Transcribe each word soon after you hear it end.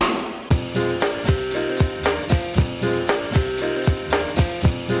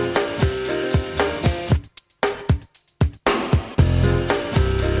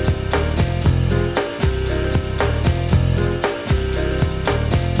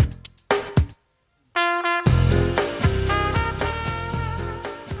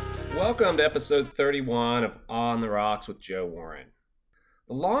Welcome to episode 31 of On the Rocks with Joe Warren.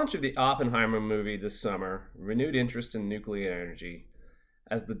 The launch of the Oppenheimer movie this summer renewed interest in nuclear energy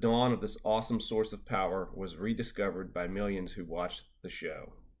as the dawn of this awesome source of power was rediscovered by millions who watched the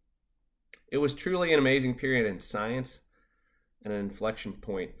show. It was truly an amazing period in science and an inflection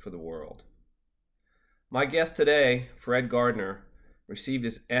point for the world. My guest today, Fred Gardner, received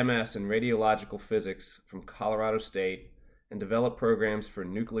his MS in Radiological Physics from Colorado State and developed programs for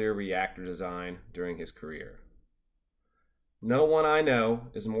nuclear reactor design during his career. No one I know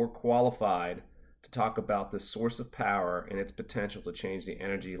is more qualified to talk about this source of power and its potential to change the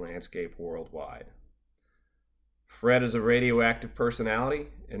energy landscape worldwide. Fred is a radioactive personality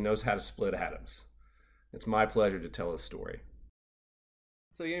and knows how to split atoms. It's my pleasure to tell his story.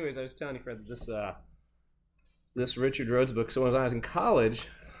 So anyways, I was telling you, Fred, this Richard Rhodes book. So when I was in college,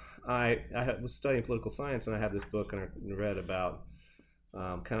 I was studying political science, and I had this book and I read about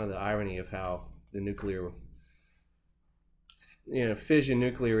kind of the irony of how the nuclear, fission,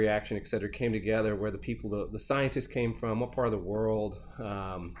 nuclear reaction, et cetera, came together, where the people, the scientists came from, what part of the world,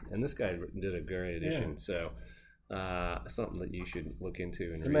 and this guy did a great edition. Yeah. So something that you should look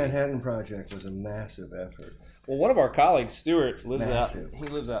into and read. The Manhattan Project was a massive effort. Well, one of our colleagues, Stuart, lives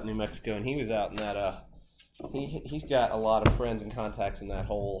out in New Mexico, and he was out in that. He's got a lot of friends and contacts in that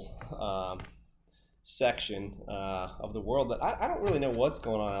whole section of the world that I don't really know what's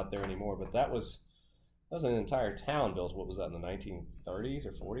going on out there anymore, but that was an entire town built. What was that, in the 1930s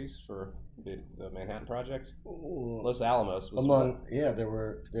or 40s for the Manhattan Project? Los Alamos was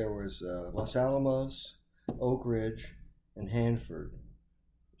there was Los Alamos, Oak Ridge, and Hanford.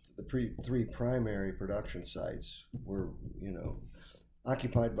 The three primary production sites were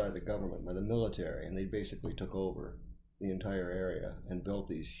occupied by the government, by the military, and they basically took over the entire area and built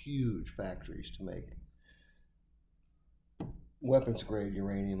these huge factories to make weapons-grade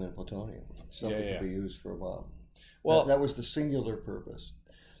uranium and plutonium, something to be used for a bomb. Well, that was the singular purpose.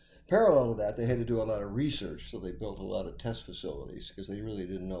 Parallel to that, they had to do a lot of research, so they built a lot of test facilities because they really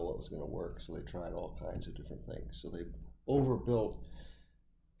didn't know what was going to work, so they tried all kinds of different things. So they overbuilt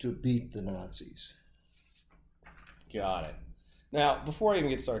to beat the Nazis. Got it. Now, before I even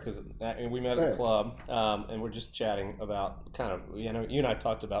get started, because we met at a club, and we're just chatting about kind of, you and I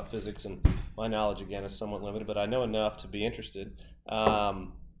talked about physics, and my knowledge, again, is somewhat limited, but I know enough to be interested.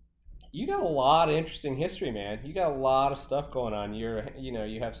 You got a lot of interesting history, man. You got a lot of stuff going on.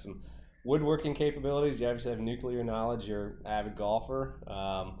 You have some woodworking capabilities. You obviously have nuclear knowledge. You're an avid golfer.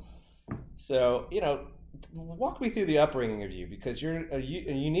 Walk me through the upbringing of you, because you're a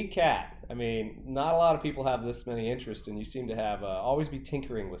unique cat. I mean, not a lot of people have this many interests, and you seem to have always be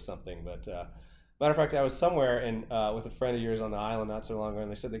tinkering with something. But matter of fact, I was somewhere with a friend of yours on the island not so long ago,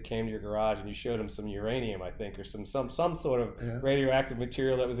 and they said they came to your garage and you showed them some uranium, I think, or some sort of radioactive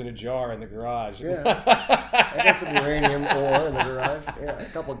material that was in a jar in the garage. Yeah, I got some uranium ore in the garage. Yeah, a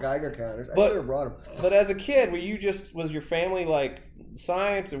couple of Geiger counters. I should have brought them. But as a kid, was your family like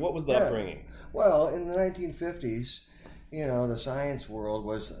science, or what was the upbringing? Well, in the 1950s, the science world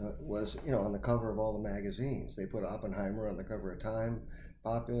was on the cover of all the magazines. They put Oppenheimer on the cover of Time,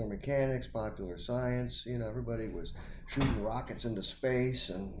 Popular Mechanics, Popular Science. Everybody was shooting rockets into space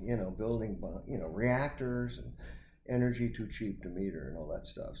and building reactors and energy too cheap to meter and all that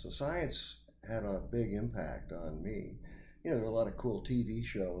stuff. So science had a big impact on me. There were a lot of cool TV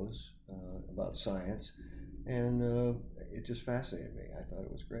shows about science. And it just fascinated me. I thought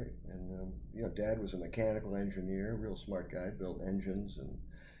it was great. And, Dad was a mechanical engineer, real smart guy, built engines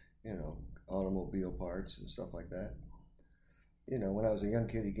and, automobile parts and stuff like that. When I was a young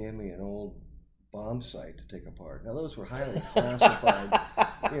kid, he gave me an old bomb sight to take apart. Now, those were highly classified,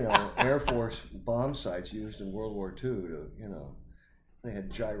 Air Force bomb sights used in World War II they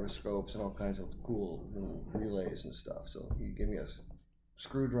had gyroscopes and all kinds of cool little relays and stuff. So he gave me a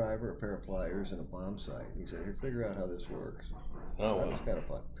screwdriver, a pair of pliers, and a bomb sight. He said, "Here, figure out how this works." So that was kind of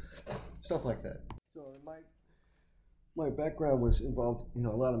fun. Stuff like that. So my background was involved, a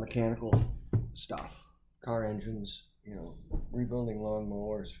lot of mechanical stuff, car engines, rebuilding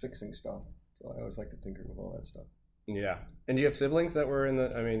lawnmowers, fixing stuff. So I always like to tinker with all that stuff. Yeah. And do you have siblings that were I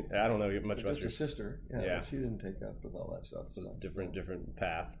don't know much about your sister. Yeah. She didn't take up with all that stuff. So different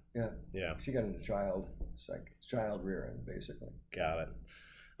path. Yeah. Yeah. She got into child rearing, basically. Got it.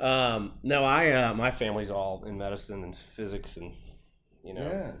 No, my family's all in medicine and physics and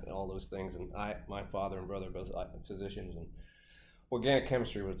all those things. And my father and brother are both physicians, and organic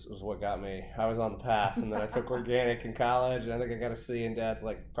chemistry was what got me. I was on the path, and then I took organic in college, and I think I got a C, and Dad's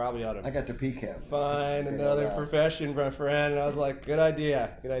like, probably ought to I got the PCAM. find another profession, my friend. And I was like, good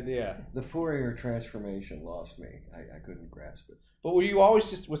idea. The Fourier transformation lost me. I couldn't grasp it. But were you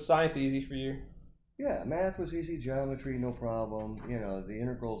always was science easy for you? Yeah, math was easy, geometry, no problem. The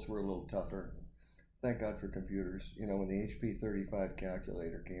integrals were a little tougher. Thank God for computers. When the HP 35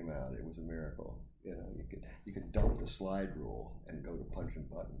 calculator came out, it was a miracle. You could dump the slide rule and go to punching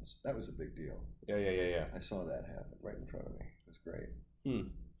buttons. That was a big deal. Yeah. I saw that happen right in front of me. It was great.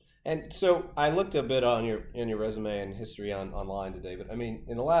 And so I looked a bit on your resume and history online today, but I mean,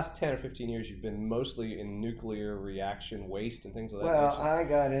 in the last 10 or 15 years, you've been mostly in nuclear reaction waste and things of that nature. Well, I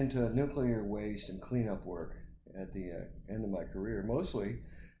got into nuclear waste and cleanup work at the end of my career, mostly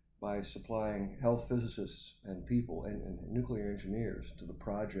by supplying health physicists and people and nuclear engineers to the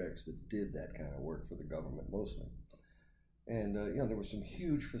projects that did that kind of work for the government, mostly. And, there were some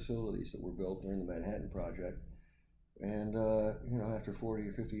huge facilities that were built during the Manhattan Project. And, after 40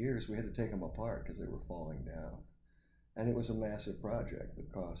 or 50 years, we had to take them apart because they were falling down. And it was a massive project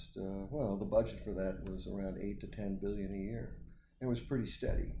that cost, the budget for that was around $8 to $10 billion a year. It was pretty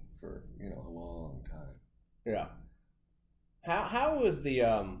steady for, a long time. Yeah. How was the,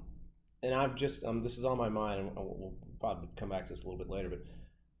 and I've just, this is on my mind, and we'll probably come back to this a little bit later, but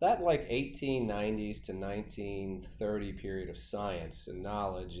that like 1890s to 1930 period of science and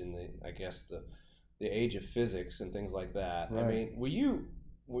knowledge and the age of physics and things like that. Right. I mean,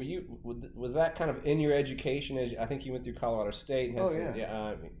 was that kind of in your education? I think you went through Colorado State.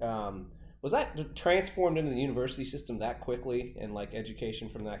 And was that transformed into the university system that quickly, and like education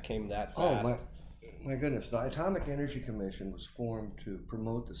from that came that fast? Oh, my goodness. The Atomic Energy Commission was formed to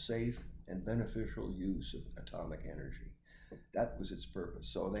promote the safe and beneficial use of atomic energy. That was its purpose.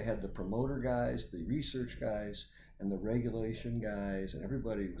 So they had the promoter guys, the research guys, and the regulation guys, and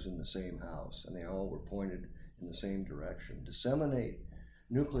everybody was in the same house, and they all were pointed in the same direction. Disseminate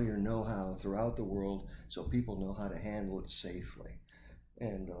nuclear know-how throughout the world so people know how to handle it safely.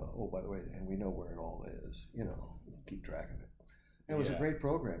 And, by the way, and we know where it all is, keep track of it. And it was a great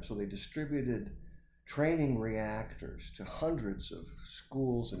program. So they distributed training reactors to hundreds of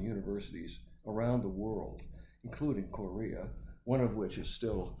schools and universities around the world, including Korea, one of which is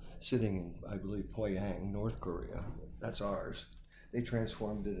still sitting in, I believe, Pyongyang, North Korea. That's ours. They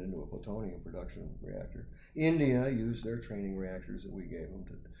transformed it into a plutonium production reactor. India used their training reactors that we gave them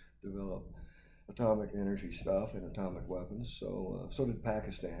to develop atomic energy stuff and atomic weapons. So did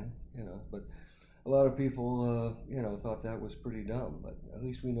Pakistan, but a lot of people, thought that was pretty dumb, but at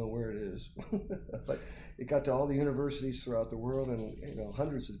least we know where it is. But it got to all the universities throughout the world, and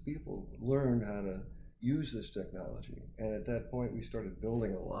hundreds of people learned how to use this technology. And at that point, we started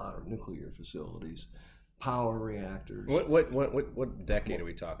building a lot of nuclear facilities, power reactors. What decade are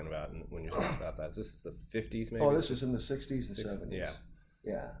we talking about when you're talking about that? Is this the 50s, maybe? Oh, this is in the 60s and 70s.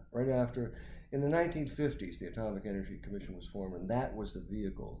 Yeah, right after. In the 1950s, the Atomic Energy Commission was formed, and that was the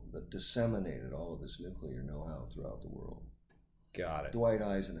vehicle that disseminated all of this nuclear know-how throughout the world. Got it. Dwight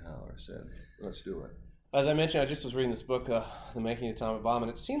Eisenhower said, let's do it. As I mentioned, I just was reading this book, The Making of the Atomic Bomb,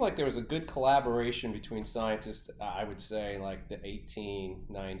 and it seemed like there was a good collaboration between scientists, I would say, like the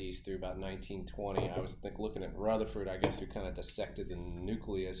 1890s through about 1920. I was looking at Rutherford, I guess, who kind of dissected the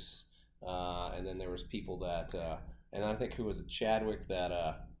nucleus, and then there was people that, and I think who was it, Chadwick, that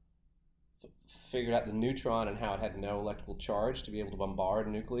figured out the neutron and how it had no electrical charge to be able to bombard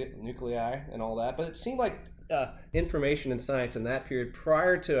nuclei and all that. But it seemed like information in science in that period,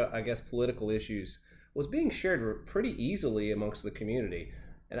 prior to, I guess, political issues, was being shared pretty easily amongst the community.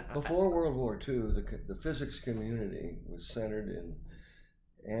 And before World War II, the physics community was centered in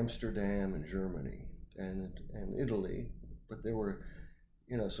Amsterdam and Germany and Italy, but there were,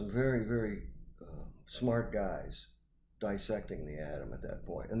 some very, very smart guys dissecting the atom at that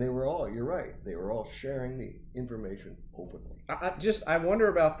point. And they were all, you're right, they were all sharing the information openly. I wonder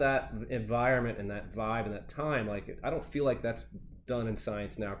about that environment and that vibe and that time. Like, I don't feel like that's done in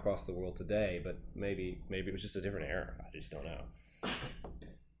science now across the world today, but maybe it was just a different era. I just don't know.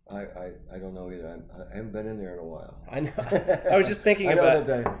 I don't know either. I haven't been in there in a while. I know. I was just thinking about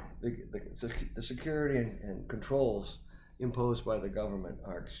that the security and controls imposed by the government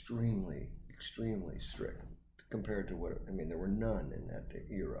are extremely, extremely strict compared to there were none in that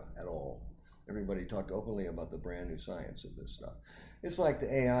era at all. Everybody talked openly about the brand new science of this stuff. It's like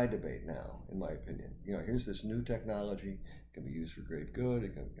the AI debate now, in my opinion. Here's this new technology, it can be used for great good.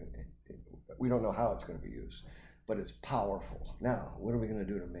 We don't know how it's going to be used, but it's powerful. Now, what are we going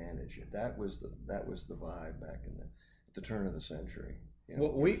to do to manage it? That was the vibe back at the turn of the century.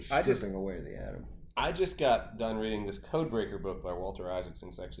 Stripping away the atom. I just got done reading this Codebreaker book by Walter Isaacson.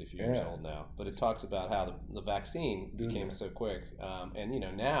 It's actually a few years old now, but it talks about how the vaccine became so quick.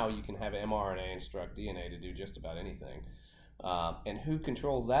 And now you can have mRNA instruct DNA to do just about anything. And who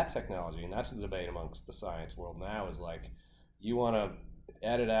controls that technology? And that's the debate amongst the science world now. Is like, you want to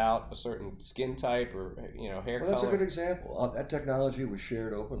edit out a certain skin type or hair color. That's a good example. That technology was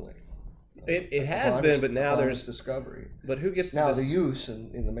shared openly. It has been, but now there's discovery. But who gets now the use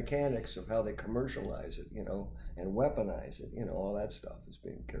in the mechanics of how they commercialize it, and weaponize it, all that stuff is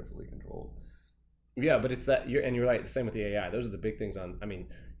being carefully controlled. Yeah, but it's that you're right. The same with the AI. Those are the big things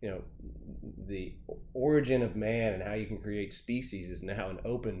the origin of man and how you can create species is now an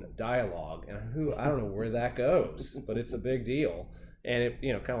open dialogue, and I don't know where that goes, but it's a big deal. And it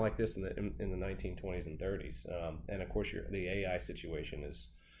kind of like this in the 1920s and 30s, and of course the AI situation is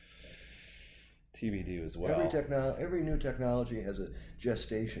TBD as well. Every new technology has a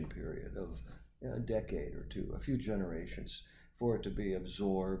gestation period of a decade or two, a few generations, for it to be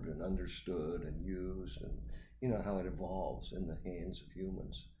absorbed and understood and used, and how it evolves in the hands of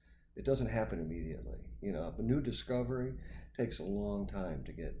humans. It doesn't happen immediately. A new discovery takes a long time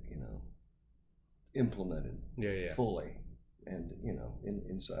to get implemented fully, and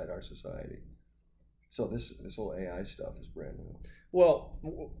inside our society. So this whole AI stuff is brand new. Well,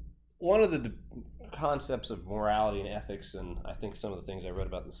 one of the concepts of morality and ethics, and I think some of the things I read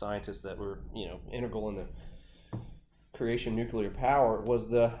about the scientists that were integral in the creation of nuclear power, was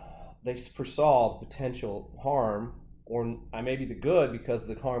they foresaw the potential harm, or maybe the good, because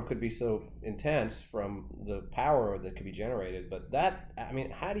the harm could be so intense from the power that could be generated. But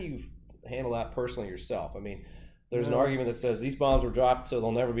how do you handle that personally yourself? There's an argument that says these bombs were dropped so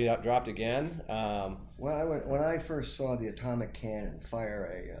they'll never be dropped again. When I first saw the atomic cannon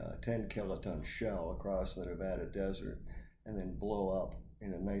fire a 10 kiloton shell across the Nevada desert and then blow up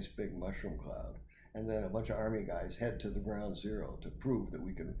in a nice big mushroom cloud, and then a bunch of Army guys head to the ground zero to prove that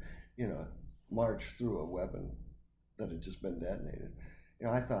we could, march through a weapon that had just been detonated,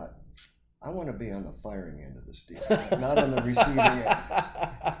 I thought, I want to be on the firing end of this deal, not on the receiving end.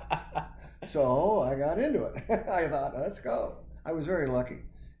 So I got into it. I thought, let's go. I was very lucky,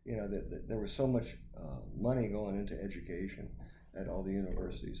 that there was so much money going into education at all the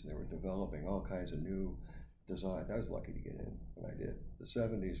universities, and they were developing all kinds of new designs. I was lucky to get in when I did. The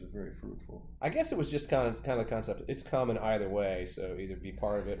 70s was very fruitful. I guess it was just kind of the concept. It's common either way, so either be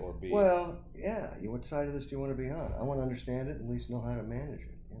part of it or be... Well, yeah. What side of this do you want to be on? I want to understand it and at least know how to manage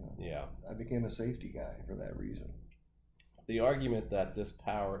it. Yeah. I became a safety guy for that reason. The argument that this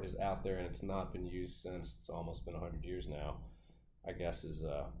power is out there and it's not been used since it's almost been 100 years now, I guess is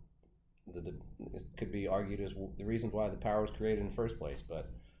it could be argued as the reason why the power was created in the first place. But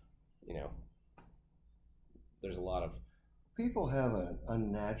there's a lot of people have an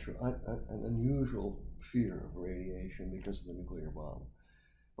unusual fear of radiation because of the nuclear bomb.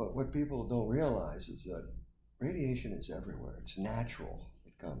 But what people don't realize is that radiation is everywhere. It's natural.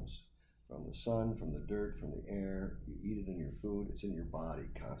 It comes from the sun, from the dirt, from the air. You eat it in your food. It's in your body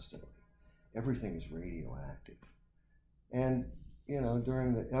constantly. Everything is radioactive. And,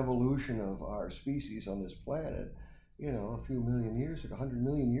 during the evolution of our species on this planet, a few million years ago, 100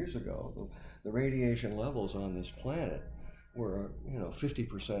 million years ago, the radiation levels on this planet were,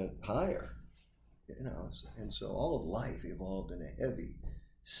 50% higher. And so all of life evolved in a heavy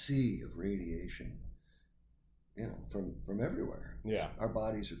sea of radiation, from everywhere. Yeah. Our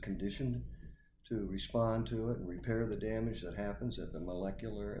bodies are conditioned to respond to it and repair the damage that happens at the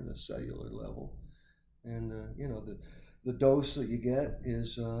molecular and the cellular level. And the dose that you get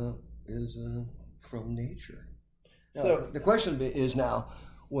is from nature. Now, so the question is now,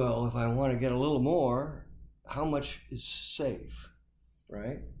 well, if I want to get a little more, how much is safe,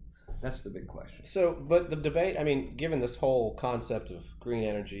 right? That's the big question. So, but the debate, given this whole concept of green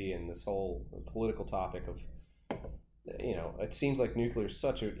energy and this whole political topic of, it seems like nuclear is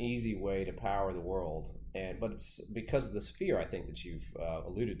such an easy way to power the world, but it's because of this fear, I think, that you've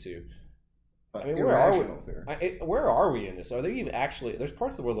alluded to. Irrational fear. Where are we in this? Are there even actually? There's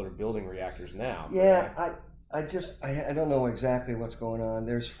parts of the world that are building reactors now. Yeah, I don't know exactly what's going on.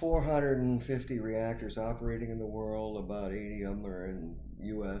 There's 450 reactors operating in the world. About 80 of them are in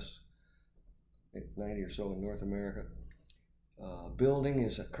U.S., 90 or so in North America. Building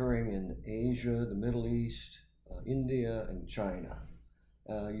is occurring in Asia, the Middle East, India, and China.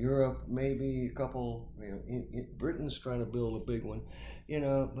 Europe, maybe a couple. Britain's trying to build a big one,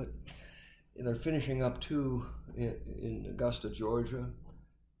 but they're finishing up two in Augusta, Georgia.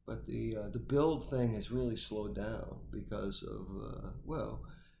 But the build thing has really slowed down because of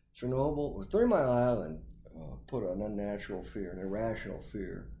Chernobyl, 3 Mile Island put an unnatural fear, an irrational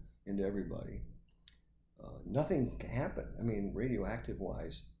fear into everybody. Nothing happened. I mean, radioactive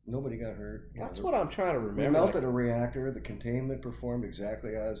wise, nobody got hurt. That's what I'm trying to remember. We melted a reactor. The containment performed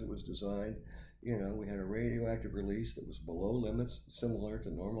exactly as it was designed. We had a radioactive release that was below limits, similar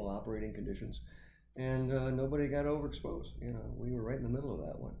to normal operating conditions, and nobody got overexposed. We were right in the middle of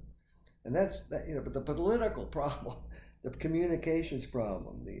that one, and that's that. But the political problem, the communications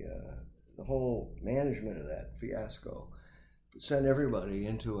problem, the whole management of that fiasco, sent everybody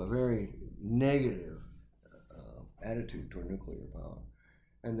into a very negative attitude toward nuclear power.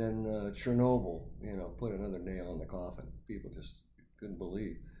 And then Chernobyl, put another nail in the coffin. People just couldn't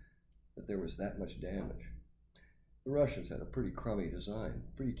believe that there was that much damage. The Russians had a pretty crummy design,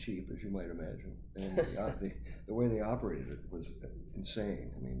 pretty cheap, as you might imagine. And the way they operated it was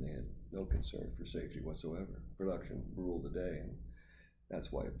insane. I mean, they had no concern for safety whatsoever. Production ruled the day, and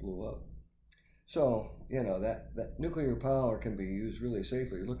that's why it blew up. So, that nuclear power can be used really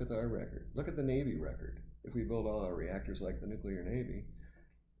safely. Look at our record. Look at the Navy record. If we build all our reactors like the nuclear Navy,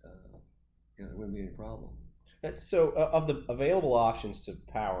 there wouldn't be any problem. So, of the available options to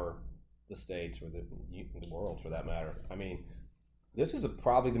power the states or the world, for that matter, I mean, this is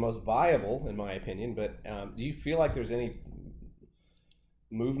probably the most viable, in my opinion. But do you feel like there's any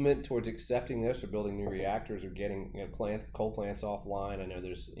movement towards accepting this, or building new reactors, or getting coal plants offline? I know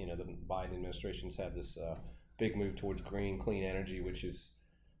there's the Biden administration's had this big move towards green, clean energy, which is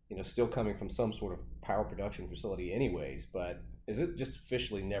still coming from some sort of power production facility anyways, but is it just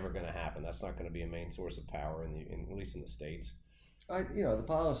officially never going to happen? That's not going to be a main source of power at least in the States. The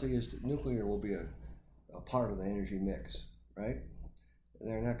policy is that nuclear will be a part of the energy mix, right?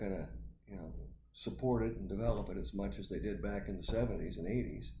 They're not going to, support it and develop it as much as they did back in the 70s and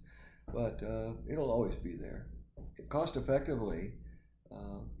 80s, but it'll always be there. Cost effectively,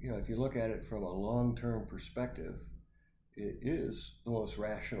 if you look at it from a long-term perspective, it is the most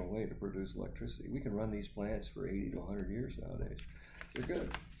rational way to produce electricity. We can run these plants for 80 to 100 years nowadays. They're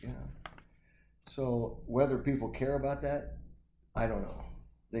good, So whether people care about that, I don't know.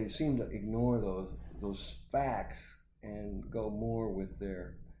 They seem to ignore those facts and go more with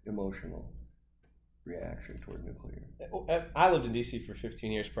their emotional reaction toward nuclear. I lived in D.C. for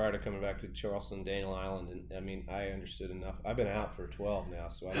 15 years prior to coming back to Charleston, Daniel Island, and I mean, I understood enough. I've been out for 12 now,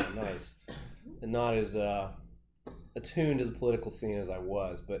 so I'm not as attuned to the political scene as I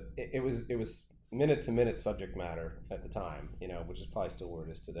was, but it was minute to minute subject matter at the time, which is probably still where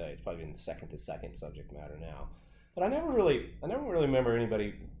it is today. It's probably been second to second subject matter now. But I never really remember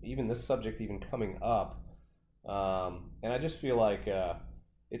anybody, even this subject, even coming up. And I just feel like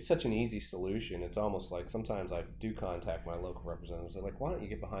it's such an easy solution. It's almost like sometimes I do contact my local representatives. They're like, "Why don't you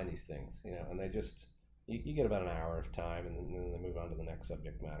get behind these things?" And they just you get about an hour of time, and then they move on to the next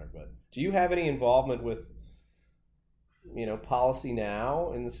subject matter. But do you have any involvement with policy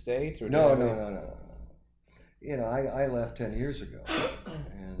now in the States? Or no. I left 10 years ago,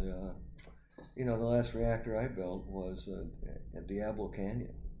 and the last reactor I built was at Diablo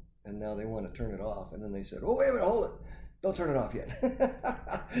Canyon, and now they want to turn it off. And then they said, "Oh, wait a minute, hold it. Don't turn it off yet."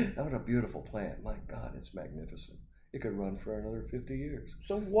 That was a beautiful plant. My God, it's magnificent. It could run for another 50 years.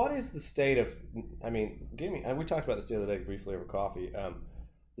 So what is the state of, we talked about this the other day briefly over coffee,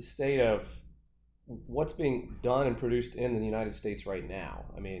 the state of what's being done and produced in the United States right now,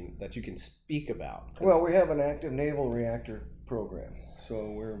 that you can speak about? Well, we have an active naval reactor program.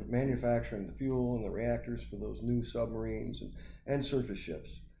 So we're manufacturing the fuel and the reactors for those new submarines and surface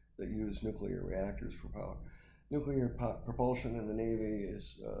ships that use nuclear reactors for power. Nuclear propulsion in the Navy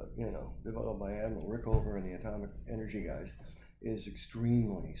is, developed by Admiral Rickover and the atomic energy guys, is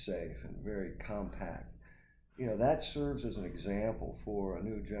extremely safe and very compact. That serves as an example for a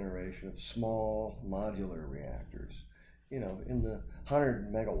new generation of small modular reactors, in the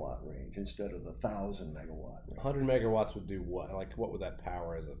 100 megawatt range instead of the 1,000 megawatt range. 100 megawatts would do what? Like, what would that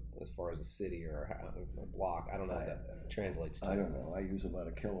power as far as a city or a block? I don't know what that translates to. I don't know. I use about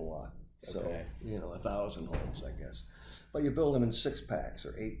a kilowatt. So, okay. 1,000 homes, I guess. But you build them in 6-packs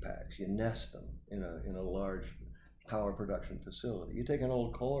or 8-packs. You nest them in a large power production facility. You take an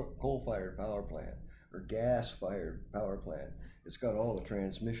old coal-fired power plant or gas-fired power plant. It's got all the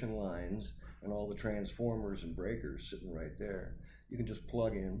transmission lines and all the transformers and breakers sitting right there. You can just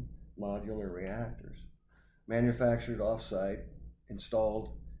plug in modular reactors, manufactured off-site,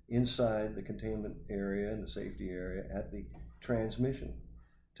 installed inside the containment area and the safety area at the transmission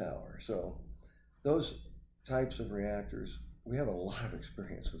tower. So those types of reactors, we have a lot of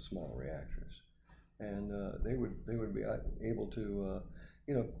experience with small reactors, and they would be able to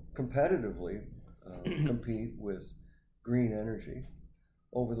competitively compete with green energy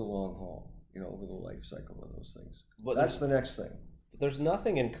over the long haul, over the life cycle of those things. But that's the next thing. There's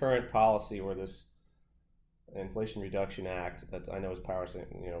nothing in current policy where this Inflation Reduction Act that I know is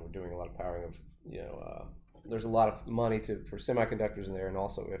we're doing a lot of powering of, there's a lot of money for semiconductors in there, and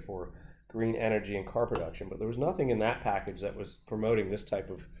also for green energy and car production. But there was nothing in that package that was promoting this type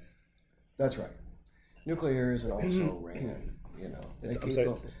of. That's right. Nuclear is an also ran.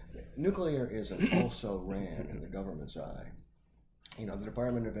 Nuclear is an also ran in the government's eye. The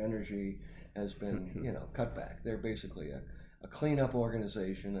Department of Energy has been, cut back. They're basically a cleanup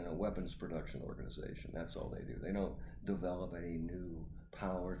organization and a weapons production organization. That's all they do. They don't develop any new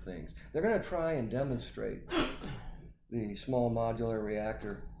power things. They're going to try and demonstrate the small modular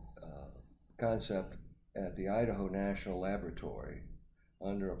reactor concept at the Idaho National Laboratory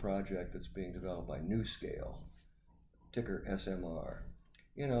under a project that's being developed by NuScale, ticker SMR.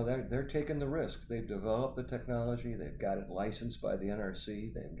 They're taking the risk. They've developed the technology. They've got it licensed by the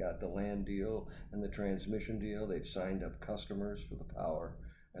NRC. They've got the land deal and the transmission deal. They've signed up customers for the power,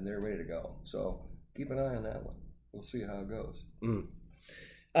 and they're ready to go. So keep an eye on that one. We'll see how it goes.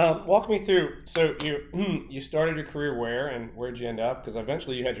 Walk me through. So you started your career where, and where'd you end up? Because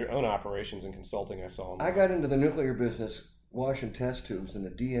eventually you had your own operations and consulting. I saw. I got into the nuclear business washing test tubes in a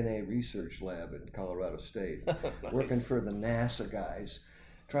DNA research lab in Colorado State, Nice. Working for the NASA guys,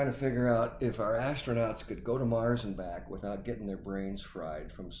 trying to figure out if our astronauts could go to Mars and back without getting their brains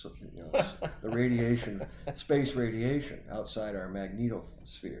fried from the radiation, space radiation outside our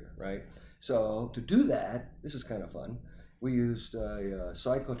magnetosphere, right? So to do that, this is kind of fun. We used a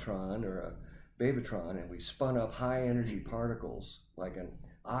cyclotron or a bavatron, and we spun up high energy particles like an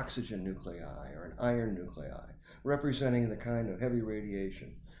oxygen nuclei or an iron nuclei, representing the kind of heavy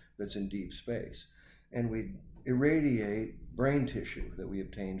radiation that's in deep space. And we irradiate brain tissue that we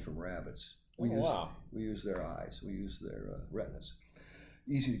obtained from rabbits. We use their eyes, we use their retinas.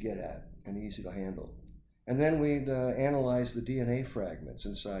 Easy to get at and easy to handle. And then we'd analyze the DNA fragments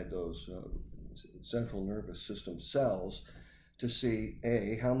inside those central nervous system cells to see,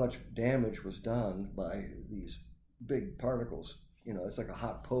 how much damage was done by these big particles. It's like a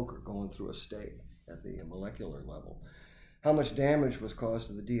hot poker going through a steak at the molecular level. How much damage was caused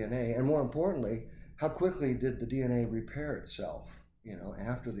to the DNA, and more importantly, how quickly did the DNA repair itself,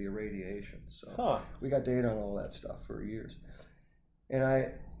 after the irradiation. So we got data on all that stuff for years. And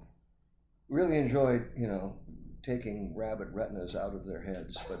I really enjoyed, taking rabbit retinas out of their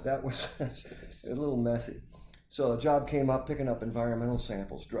heads, but that was a little messy. So a job came up picking up environmental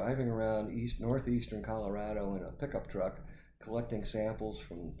samples, driving around northeastern Colorado in a pickup truck, collecting samples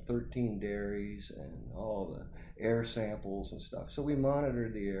from 13 dairies and all the air samples and stuff. So we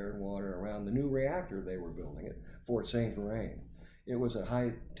monitored the air and water around the new reactor they were building at Fort St. Vrain. It was a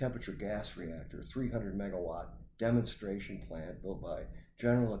high temperature gas reactor, 300 megawatt demonstration plant built by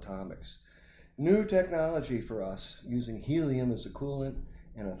General Atomics. New technology for us, using helium as a coolant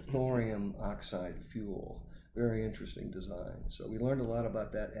and a thorium oxide fuel. Very interesting design. So we learned a lot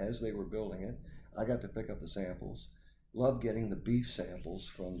about that as they were building it. I got to pick up the samples. Love getting the beef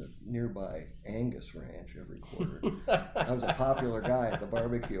samples from the nearby Angus Ranch every quarter. I was a popular guy at the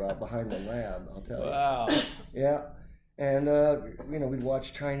barbecue out behind the lab, I'll tell you. Wow. Yeah. And, we'd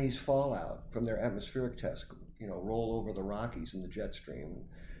watch Chinese fallout from their atmospheric tests, roll over the Rockies in the jet stream and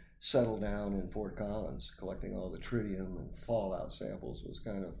settle down in Fort Collins, collecting all the tritium and fallout samples was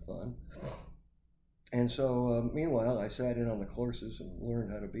kind of fun. And so, meanwhile, I sat in on the courses and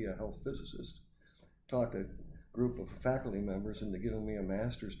learned how to be a health physicist. Talked to group of faculty members into giving me a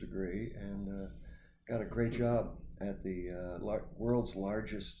master's degree, and got a great job at the world's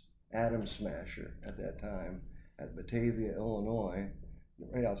largest atom smasher at that time at Batavia, Illinois,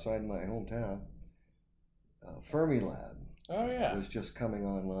 right outside my hometown. Fermilab was just coming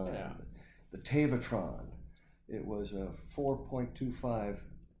online. Yeah. The Tavatron, it was a 4.25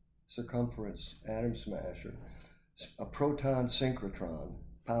 circumference atom smasher, a proton synchrotron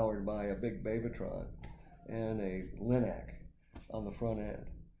powered by a big bavatron, and a LINAC on the front end.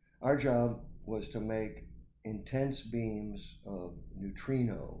 Our job was to make intense beams of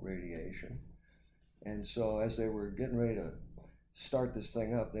neutrino radiation. And so as they were getting ready to start this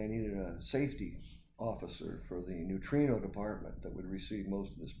thing up, they needed a safety officer for the neutrino department that would receive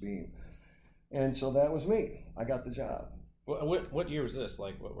most of this beam. And so that was me. I got the job. What year was this?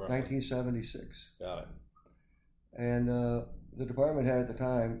 Like what? 1976. Got it. And the department head at the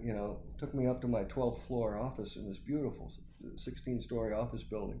time, took me up to my 12th floor office in this beautiful 16-story office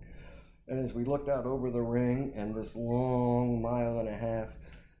building. And as we looked out over the ring and this long 1.5 mile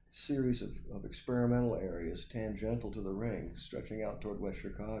series of experimental areas tangential to the ring, stretching out toward West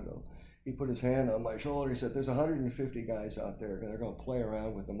Chicago, he put his hand on my shoulder. He said, "There's 150 guys out there, and they're going to play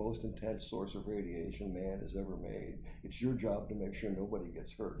around with the most intense source of radiation man has ever made. It's your job to make sure nobody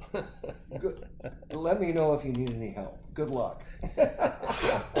gets hurt. Good. Let me know if you need any help. Good luck."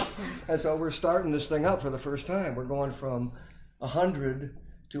 And so we're starting this thing up for the first time. We're going from 100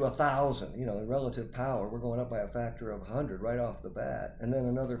 to 1,000. You know, in relative power, we're going up by a factor of 100 right off the bat, and then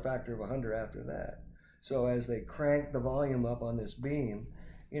another factor of 100 after that. So as they crank the volume up on this beam,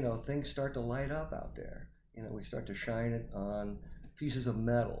 you know, things start to light up out there. You know, we start to shine it on pieces of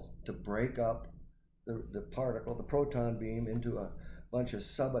metal to break up the particle, the proton beam, into a bunch of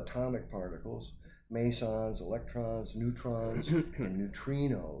subatomic particles, mesons, electrons, neutrons, and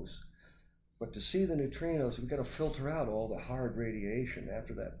neutrinos. But to see the neutrinos, we've got to filter out all the hard radiation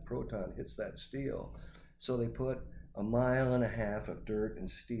after that proton hits that steel. So they put 1.5 miles of dirt and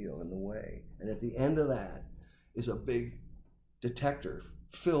steel in the way. And at the end of that is a big detector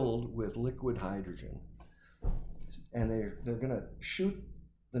filled with liquid hydrogen. And they're going to shoot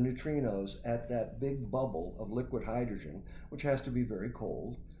the neutrinos at that big bubble of liquid hydrogen, which has to be very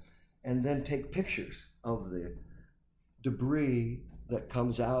cold, and then take pictures of the debris that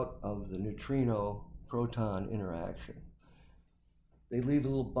comes out of the neutrino-proton interaction. They leave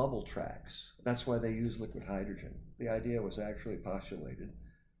little bubble tracks. That's why they use liquid hydrogen. The idea was actually postulated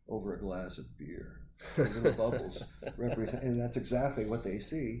over a glass of beer. The little bubbles represent, and that's exactly what they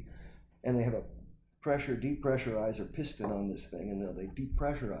see. And they have a depressurizer piston on this thing, and they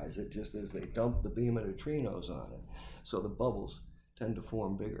depressurize it just as they dump the beam of neutrinos on it. So the bubbles tend to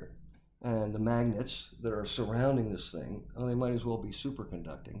form bigger. And the magnets that are surrounding this thing, well, they might as well be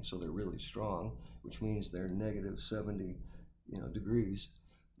superconducting, so they're really strong, which means they're negative 70 degrees,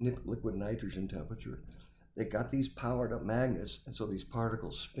 liquid nitrogen temperature. They got these powered up magnets, and so these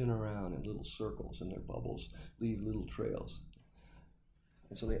particles spin around in little circles, and their bubbles leave little trails.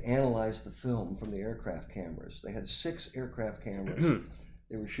 And so they analyzed the film from the aircraft cameras. They had 6 aircraft cameras.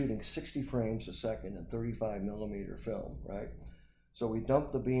 They were shooting 60 frames a second in 35 millimeter film, right? So we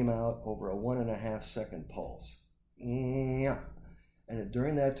dumped the beam out over a 1.5 second pulse. Yeah. And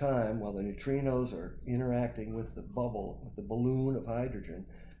during that time, while the neutrinos are interacting with the bubble, with the balloon of hydrogen,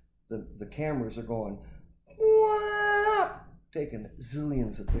 the cameras are going, wah! Taking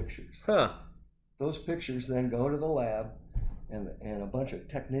zillions of pictures. Huh. Those pictures then go to the lab, and a bunch of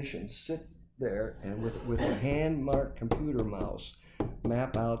technicians sit there and with a hand-marked computer mouse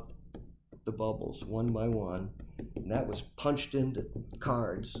map out the bubbles one by one, and that was punched into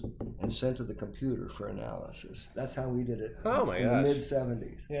cards and sent to the computer for analysis. That's how we did it in the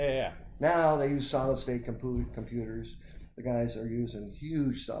mid-'70s. Yeah. Now they use solid-state computers. The guys are using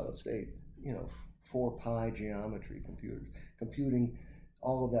huge solid-state, 4 pi geometry computers, computing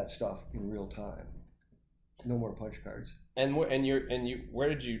all of that stuff in real time. No more punch cards. And where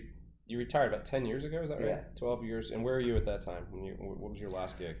did you retired about 10 years ago? Is that right? Yeah. 12 years. And where were you at that time? What was your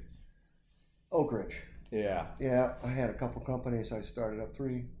last gig? Oak Ridge. Yeah. Yeah, I had a couple companies. I started up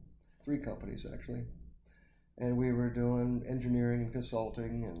three companies actually, and we were doing engineering and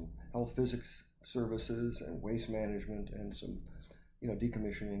consulting and health physics services and waste management and some,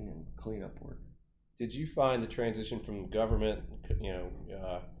 decommissioning and cleanup work. Did you find the transition from government,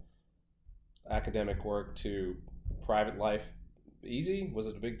 academic work to private life easy? Was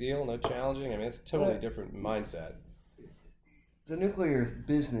it a big deal? No challenging? I mean, it's a totally different mindset. The nuclear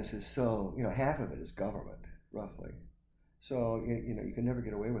business is so, half of it is government, roughly. So, you can never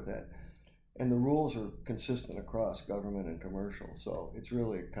get away with that. And the rules are consistent across government and commercial. So it's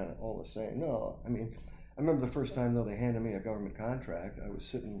really kind of all the same. No, I mean, I remember the first time, though, they handed me a government contract. I was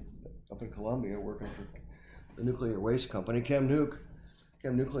sitting up in Columbia working for the nuclear waste company, Chem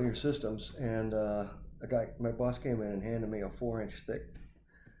Nuclear Systems, and my boss came in and handed me a 4-inch thick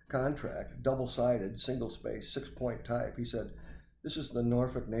contract, double-sided, single-space, 6-point type. He said, "This is the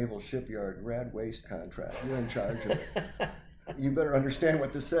Norfolk Naval Shipyard rad waste contract. You're in charge of it. You better understand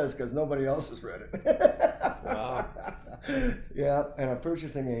what this says because nobody else has read it." Wow. Yeah, and a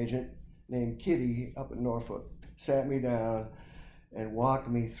purchasing agent named Kitty up in Norfolk sat me down and walked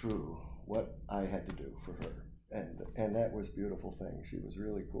me through what I had to do for her. And that was a beautiful thing. She was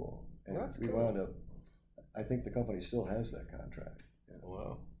really cool. And That's we cool. wound up, I think the company still has that contract. Yeah.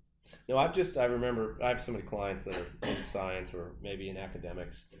 Wow. No, I remember I have so many clients that are in science or maybe in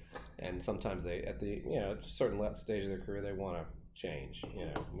academics, and sometimes they, at the certain stage of their career, they want to change,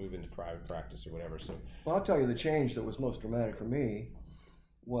 move into private practice or whatever. So, well, I'll tell you the change that was most dramatic for me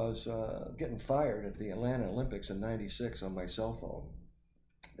was getting fired at the Atlanta Olympics in '96 on my cell phone.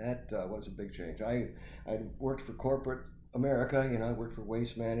 That was a big change. I worked for corporate America. I worked for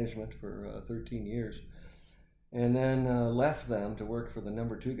waste management for 13 years. and then left them to work for the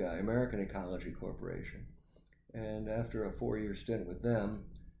number 2 guy, American Ecology Corporation. And after a 4-year stint with them,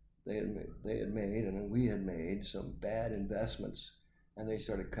 they had made, and we had made some bad investments, and they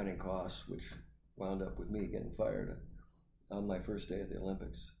started cutting costs, which wound up with me getting fired on my first day at the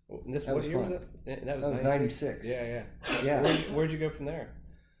Olympics. And this, that what was year fun. was that? That was 96. Yeah. Yeah. Where'd you go from there?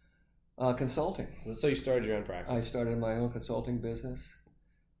 Consulting. So you started your own practice. I started my own consulting business,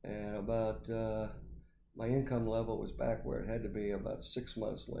 and about my income level was back where it had to be about 6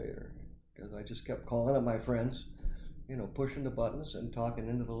 months later, because I just kept calling up my friends, pushing the buttons and talking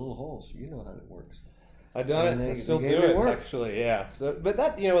into the little holes. You know how it works. I've done it. I still do it, actually. Yeah. So, but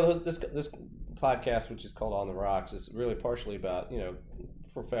that this podcast, which is called On the Rocks, is really partially about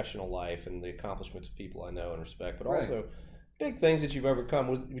professional life and the accomplishments of people I know and respect, but also big things that you've overcome.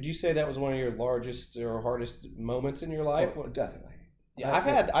 Would you say that was one of your largest or hardest moments in your life? Oh, definitely. Yeah,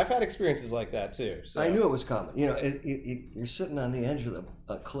 I've had experiences like that too. So. I knew it was coming. You're sitting on the edge of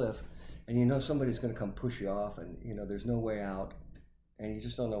a cliff, and somebody's going to come push you off, and there's no way out, and you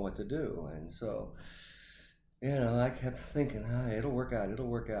just don't know what to do. And so, I kept thinking, it'll work out. It'll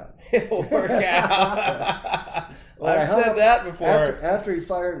work out. It'll work out. Well, I've said that before. After he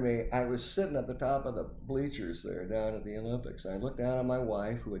fired me, I was sitting at the top of the bleachers there down at the Olympics. I looked down at my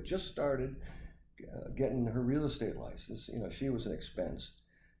wife, who had just started getting her real estate license. She was an expense.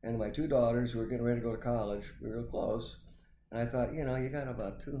 And my 2 daughters, who were getting ready to go to college, we were close. And I thought, you got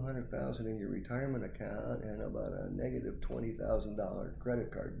about $200,000 in your retirement account and about a negative $20,000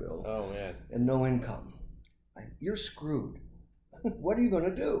 credit card bill. Oh, man. And no income. You're screwed. What are you going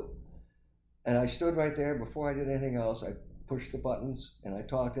to do? And I stood right there. Before I did anything else, I pushed the buttons and I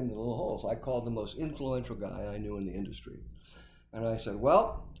talked into the little holes. I called the most influential guy I knew in the industry. And I said,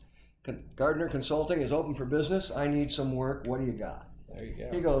 well, Gardner Consulting is open for business. I need some work. What do you got? There you go.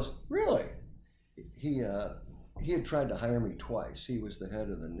 He goes, really? He had tried to hire me twice. He was the head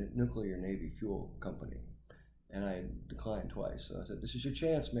of the Nuclear Navy Fuel Company. And I declined twice. So I said, this is your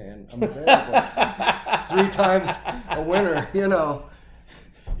chance, man. I'm available. 3 times a winner,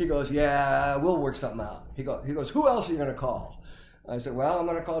 He goes, yeah, we'll work something out. He goes, who else are you going to call? I said, well, I'm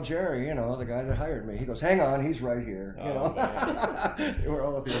going to call Jerry, the guy that hired me. He goes, hang on, he's right here. We're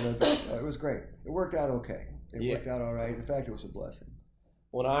all at the Olympics. It was great. It worked out okay. It worked out all right. In fact, it was a blessing.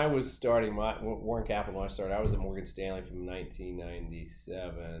 When I was starting Warren Capital, when I was at Morgan Stanley from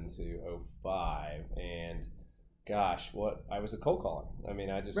 1997 to 05, and gosh, I was a cold caller. I mean,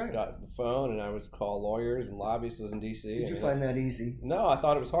 I just got the phone and I was call lawyers and lobbyists in D.C. Did you find that easy? No, I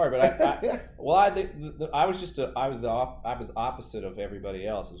thought it was hard, but I was opposite of everybody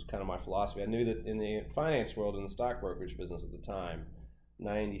else. It was kind of my philosophy. I knew that in the finance world, in the stock brokerage business at the time,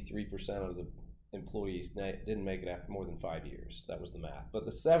 93% of the employees didn't make it after more than 5 years. That was the math. But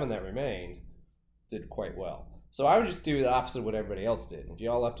the 7 that remained did quite well. So I would just do the opposite of what everybody else did. If you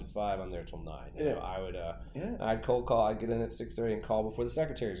all left at 5, I'm there till 9. I would I'd cold call. I'd get in at 6:30 and call before the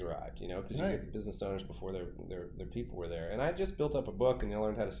secretaries arrived. Because you get the business owners before their people were there. And I just built up a book and I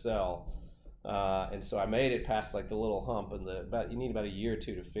learned how to sell. And so I made it past like the little hump, and you need about a year or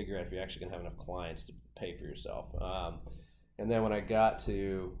 2 to figure out if you're actually gonna have enough clients to pay for yourself. And then when I got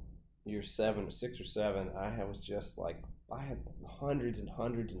to year 6 or 7, I had hundreds and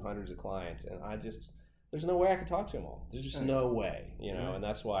hundreds and hundreds of clients, and there's no way I could talk to them all. There's just no way, and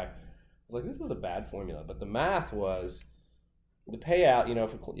that's why I was like, this is a bad formula. But the math was the payout,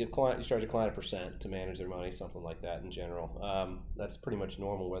 if you charge a client 1% to manage their money, something like that in general. That's pretty much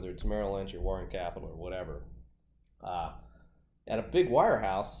normal, whether it's Merrill Lynch or Warren Capital or whatever. At a big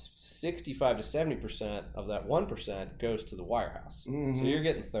wirehouse, 65 to 70% of that 1% goes to the wirehouse. Mm-hmm. So you're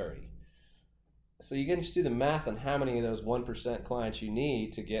getting 30. So you can just do the math on how many of those 1% clients you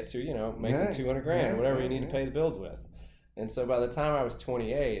need to get to, making $200,000 or whatever you need to pay the bills with. And so by the time I was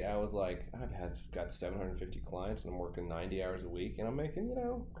 28, I was like, got 750 clients and I'm working 90 hours a week and I'm making,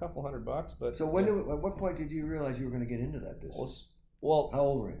 a couple $100. But so at what point did you realize you were going to get into that business? Well, how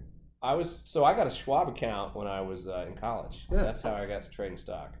old were you? I got a Schwab account when I was in college. Yeah. That's how I got to trading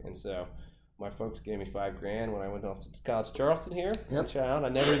stock. And so my folks gave me $5,000 when I went off to college Charleston here. Yep.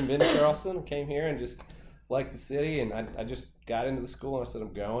 I'd never even been to Charleston. I came here and just liked the city, and I just got into the school and I said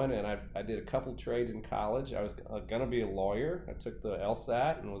I'm going, and I did a couple trades in college. I was going to be a lawyer. I took the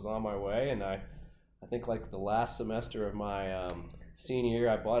LSAT and was on my way, and I think like the last semester of my senior year,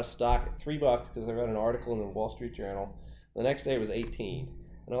 I bought a stock at $3 because I read an article in the Wall Street Journal. The next day it was 18.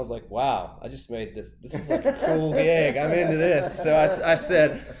 And I was like, wow, I just made this. This is like a cool gig. I'm into this. So I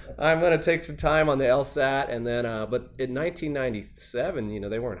said, I'm going to take some time on the LSAT. And then, but in 1997,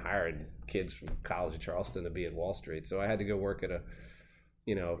 they weren't hiring kids from college of Charleston to be at Wall Street. So I had to go work at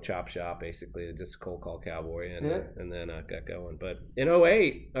chop shop, basically, just cold call cowboy, and then got going. But in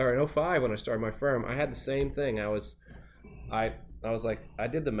 '08 or in '05 when I started my firm, I had the same thing. I was like, I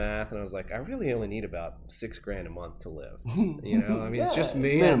did the math, and I was like, I really only need about $6,000 a month to live. It's just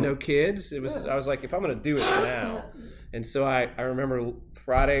me. I had no kids. I was like, if I'm going to do it now. And so I remember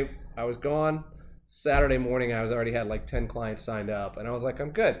Friday I was gone. Saturday morning I was already had like 10 clients signed up, and I was like,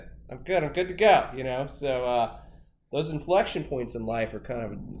 I'm good to go. So those inflection points in life are kind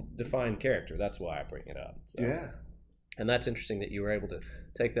of a defined character. That's why I bring it up. So. Yeah. And that's interesting that you were able to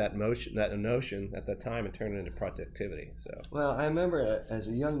take that notion at that time and turn it into productivity. So. Well, I remember as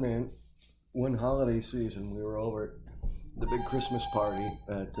a young man, one holiday season, we were over at the big Christmas party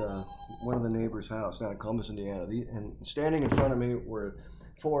at one of the neighbors' house down in Columbus, Indiana. And standing in front of me were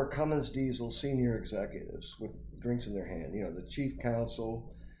 4 Cummins Diesel senior executives with drinks in their hand. The chief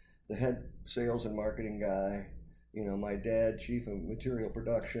counsel, the head sales and marketing guy, my dad, chief of material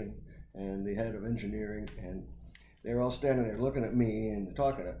production, and the head of engineering, and they were all standing there looking at me and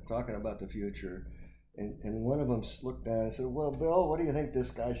talking about the future. And one of them looked down and said, well, Bill, what do you think this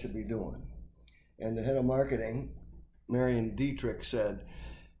guy should be doing? And the head of marketing, Marion Dietrich, said,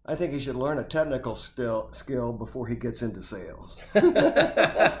 I think he should learn a technical skill before he gets into sales.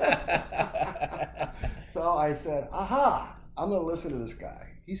 So I said, aha, I'm going to listen to this guy.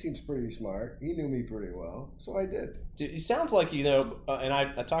 He seems pretty smart. He knew me pretty well, so I did. It sounds like, and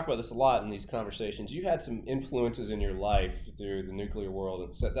I talk about this a lot in these conversations, you had some influences in your life through the nuclear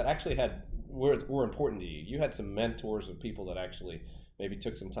world that actually were important to you. You had some mentors of people that actually maybe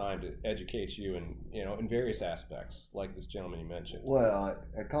took some time to educate you in various aspects, like this gentleman you mentioned. Well,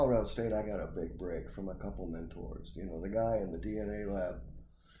 at Colorado State, I got a big break from a couple mentors. The guy in the DNA lab,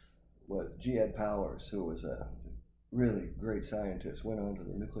 G. Ed Powers, who was a really great scientist, went on to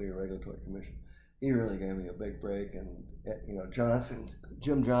the Nuclear Regulatory Commission. He really gave me a big break, and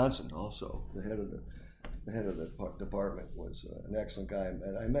Jim Johnson, also the head of the department, was an excellent guy.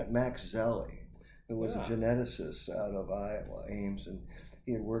 And I met Max Zelli, who was a geneticist out of Iowa, Ames, and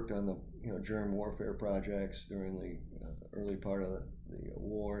he had worked on the germ warfare projects during the early part of the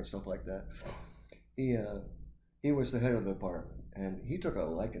war and stuff like that. He was the head of the department, and he took a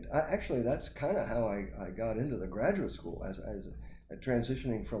liking. Actually, that's kind of how I got into the graduate school as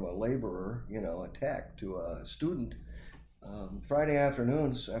transitioning from a laborer, a tech, to a student. Friday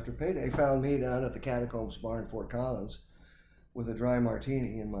afternoons after payday found me down at the Catacombs Bar in Fort Collins with a dry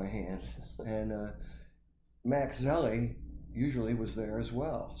martini in my hand, and Max Zelli usually was there as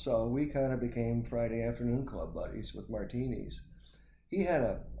well. So we kind of became Friday afternoon club buddies with martinis. He had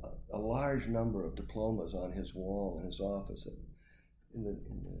a large number of diplomas on his wall in his office, in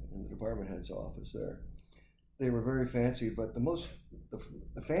the department head's office there. They were very fancy, but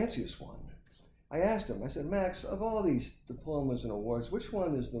the fanciest one, I asked him, I said, Max, of all these diplomas and awards, which one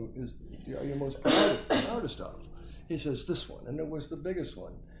are you most proudest of? He says, this one, and it was the biggest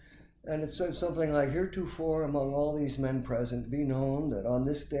one. And it said something like, heretofore among all these men present, be known that on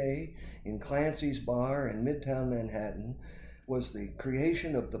this day in Clancy's Bar in Midtown Manhattan was the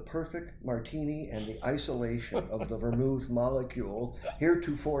creation of the perfect martini and the isolation of the vermouth molecule,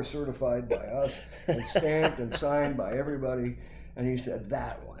 heretofore certified by us and stamped and signed by everybody. And he said,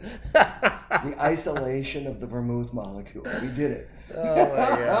 that one, the isolation of the vermouth molecule. We did it. Oh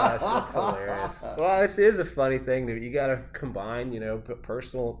my gosh, that's hilarious. Well, this is a funny thing that you got to combine,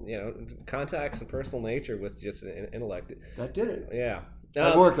 personal, contacts and personal nature with just an intellect. That did it. Yeah.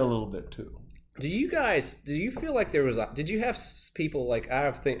 That worked a little bit too. Do you feel like did you have people like,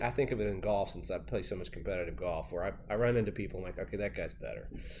 I think of it in golf, since I play so much competitive golf, where I run into people and I'm like, okay, that guy's better.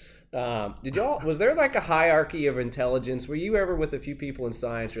 Was there like a hierarchy of intelligence? Were you ever with a few people in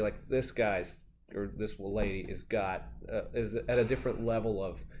science, you're like, this guy's, or this lady is at a different level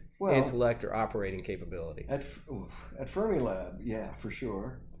of intellect or operating capability? At Fermilab, yeah, for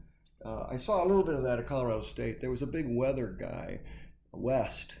sure. I saw a little bit of that at Colorado State. There was a big weather guy,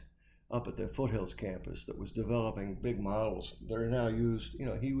 West, up at the Foothills campus, that was developing big models that are now used.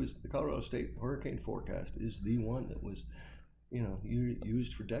 The Colorado State hurricane forecast is the one that was,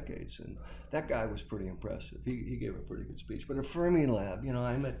 used for decades. And that guy was pretty impressive. He gave a pretty good speech. But at Fermilab,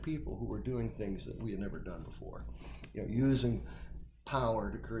 I met people who were doing things that we had never done before. using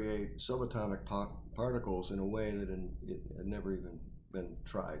power to create subatomic particles in a way that had never even been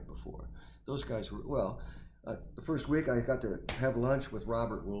tried before. Those guys were, the first week I got to have lunch with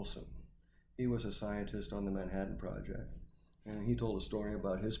Robert Wilson. He was a scientist on the Manhattan Project, and he told a story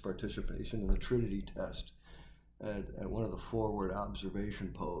about his participation in the Trinity test at one of the forward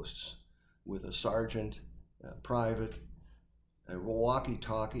observation posts with a sergeant, a private, a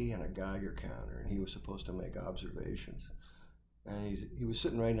walkie-talkie, and a Geiger counter, and he was supposed to make observations. And he was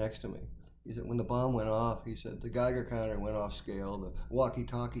sitting right next to me. He said, when the bomb went off, he said, the Geiger counter went off scale, the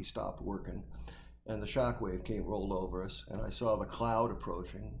walkie-talkie stopped working, and the shockwave rolled over us, and I saw the cloud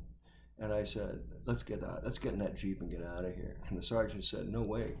approaching, and I said, let's get in that Jeep and get out of here. And the sergeant said, no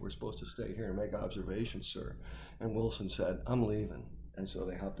way, we're supposed to stay here and make observations, sir. And Wilson said, I'm leaving. And so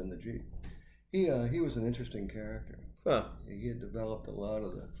they hopped in the Jeep. He was an interesting character. Huh. He had developed a lot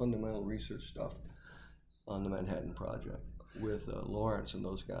of the fundamental research stuff on the Manhattan Project with Lawrence and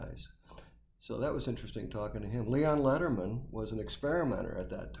those guys. So that was interesting talking to him. Leon Letterman was an experimenter at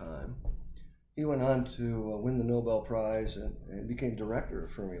that time. He went on to win the Nobel Prize and became director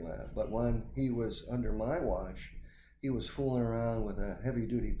of Fermilab. But when he was under my watch, he was fooling around with a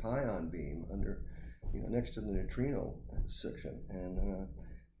heavy-duty pion beam next to the neutrino section and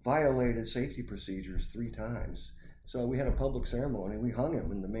violated safety procedures 3 times. So we had a public ceremony. We hung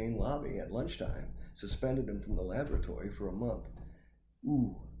him in the main lobby at lunchtime, suspended him from the laboratory for a month.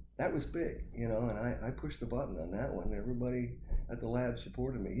 Ooh, that was big, and I pushed the button on that one. Everybody at the lab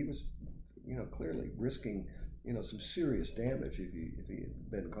supported me. He was, clearly risking, some serious damage if he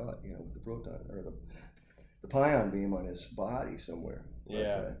had been caught, with the proton or the pion beam on his body somewhere.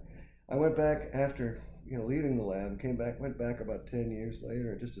 Yeah. But, I went back after, leaving the lab, went back about 10 years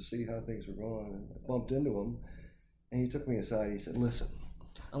later just to see how things were going, and I bumped into him, and he took me aside. He said, listen,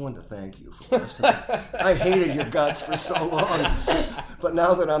 I want to thank you for this time. I hated your guts for so long, but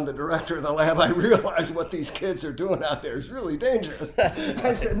now that I'm the director of the lab, I realize what these kids are doing out there is really dangerous.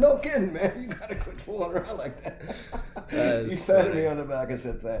 I said, no kidding, man. You got to quit fooling around like that. He patted me on the back and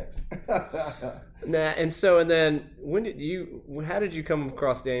said, thanks. And then how did you come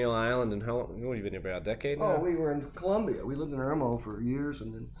across Daniel Island, and what have you been here about a decade now? Oh, we were in Columbia. We lived in Irmo for years,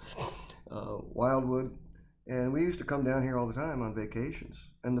 and then Wildwood. And we used to come down here all the time on vacations.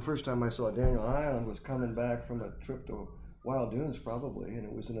 And the first time I saw Daniel Island was coming back from a trip to Wild Dunes, probably. And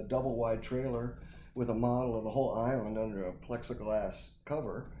it was in a double-wide trailer with a model of the whole island under a plexiglass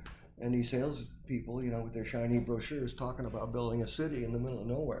cover. And these salespeople, with their shiny brochures talking about building a city in the middle of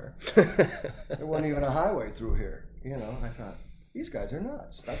nowhere. There wasn't even a highway through here. I thought, these guys are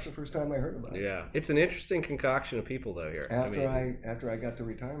nuts. That's the first time I heard about it. Yeah, it's an interesting concoction of people, though, here. After I got to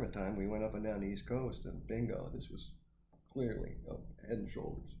retirement time, we went up and down the East Coast, and bingo, this was clearly head and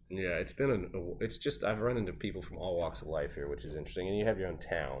shoulders. Yeah, it's just I've run into people from all walks of life here, which is interesting, and you have your own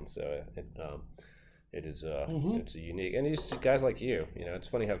town, so it is it's a unique, and it's guys like you. It's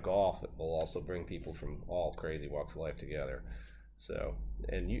funny how golf will also bring people from all crazy walks of life together. So,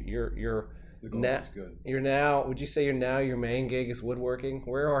 and you're. The golf is good. Would you say your main gig is woodworking?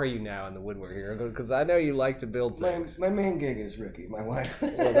 Where are you now in the woodworking? Because I know you like to build things. My main gig is Ricky, my wife.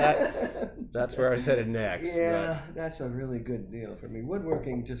 Well, that's where I was headed next. Yeah, that's a really good deal for me.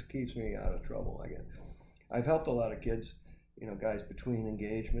 Woodworking just keeps me out of trouble, I guess. I've helped a lot of kids, guys between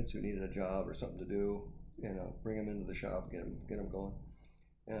engagements who needed a job or something to do, bring them into the shop, get them going.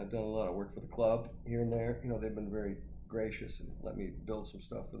 And I've done a lot of work for the club here and there. They've been very gracious and let me build some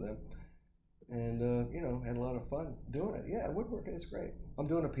stuff for them. And, had a lot of fun doing it. Yeah, woodworking is great. I'm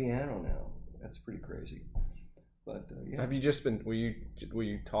doing a piano now. That's pretty crazy. But, yeah. Have you were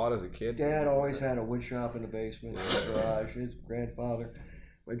you taught as a kid? Dad always had a wood shop in the basement, in the garage. His grandfather,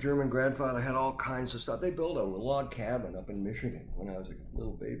 my German grandfather, had all kinds of stuff. They built a log cabin up in Michigan when I was a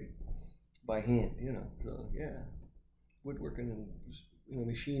little baby by hand, So, yeah, woodworking and,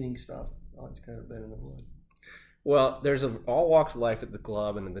 machining stuff. It's kind of been in the blood. Well, there's all walks of life at the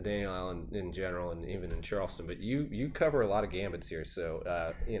club and in the Daniel Island in general, and even in Charleston. But you cover a lot of gambits here,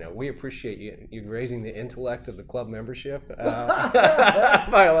 so we appreciate you raising the intellect of the club membership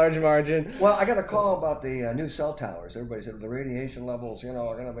by a large margin. Well, I got a call about the new cell towers. Everybody said the radiation levels, are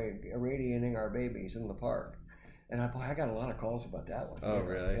going to be irradiating our babies in the park, and I got a lot of calls about that one. Oh,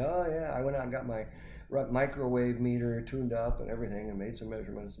 really? Oh, yeah. I went out and got my microwave meter tuned up and everything, and made some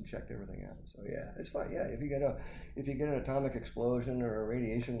measurements and checked everything out. So yeah, it's fine. Yeah, if you get an atomic explosion or a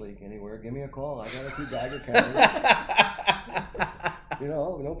radiation leak anywhere, give me a call. I got a few Geiger counters.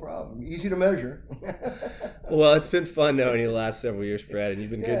 No problem. Easy to measure. Well, it's been fun knowing you the last several years, Fred, and you've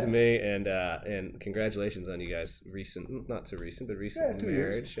been good to me. And congratulations on you guys' not so recent, but recent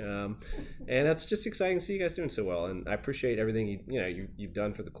marriage. And that's just exciting to see you guys doing so well. And I appreciate everything you've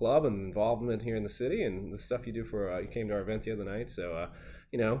done for the club and involvement here in the city and the stuff you do for. You came to our event the other night, so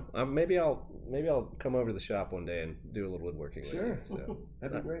maybe I'll come over to the shop one day and do a little woodworking. Sure, with you. So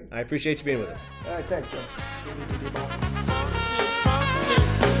that'd be great. I appreciate you being with us. All right, thanks, Joe.